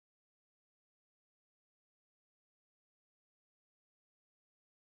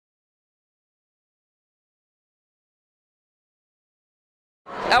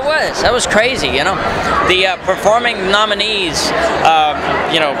That was crazy, you know. The performing nominees,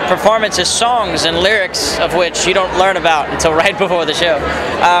 you know, performances, songs, and lyrics of which you don't learn about until right before the show.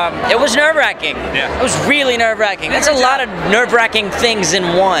 It was nerve-wracking. Yeah. It was really nerve-wracking. That's a lot of nerve-wracking things in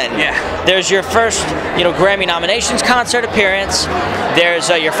one. Yeah. There's your first, you know, Grammy Nominations concert appearance. There's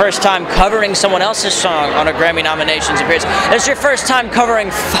your first time covering someone else's song on a Grammy Nominations appearance. There's your first time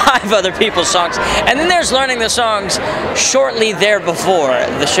covering 5 other people's songs, and then there's learning the songs shortly there before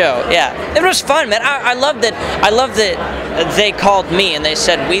the show. Yeah, it was fun, man. I loved it. I loved that they called me and they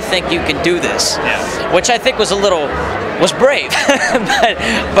said, "We think you can do this," which I think was brave.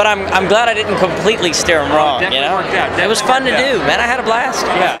 but I'm glad I didn't completely steer them wrong. You know, it was fun to do, man. I had a blast.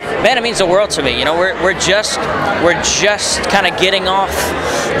 Yeah, man, it means the world to me. You know, we're just kind of getting off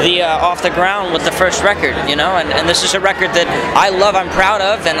the ground with the first record. You know, and this is a record that I love. I'm proud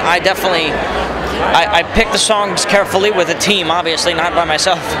of, and I definitely. I picked the songs carefully with a team, obviously, not by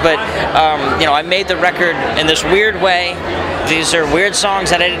myself, but you know, I made the record in this weird way. These are weird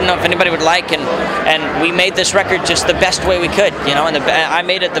songs that I didn't know if anybody would like, and we made this record just the best way we could, you know, and I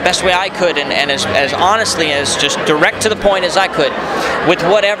made it the best way I could, and as honestly, as just direct to the point as I could, with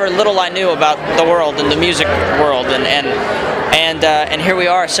whatever little I knew about the world and the music world, and here we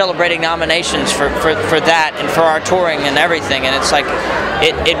are celebrating nominations for that and for our touring and everything, and it's like,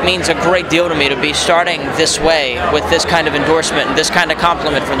 it means a great deal to me to be starting this way with this kind of endorsement and this kind of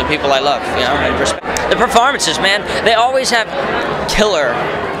compliment from the people I love, you know, and respect. The performances, man, they always have killer,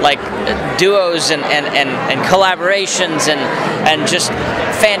 like, duos and collaborations and just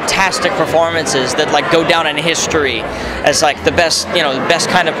fantastic performances that, like, go down in history as, like, the best, you know, the best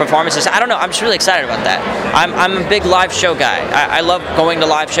kind of performances. I don't know, I'm just really excited about that. I'm a big live show guy. I love going to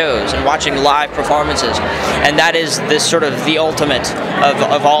live shows and watching live performances, and that is this sort of the ultimate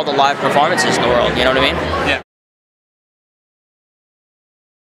of all the live performances in the world, you know what I mean? Yeah.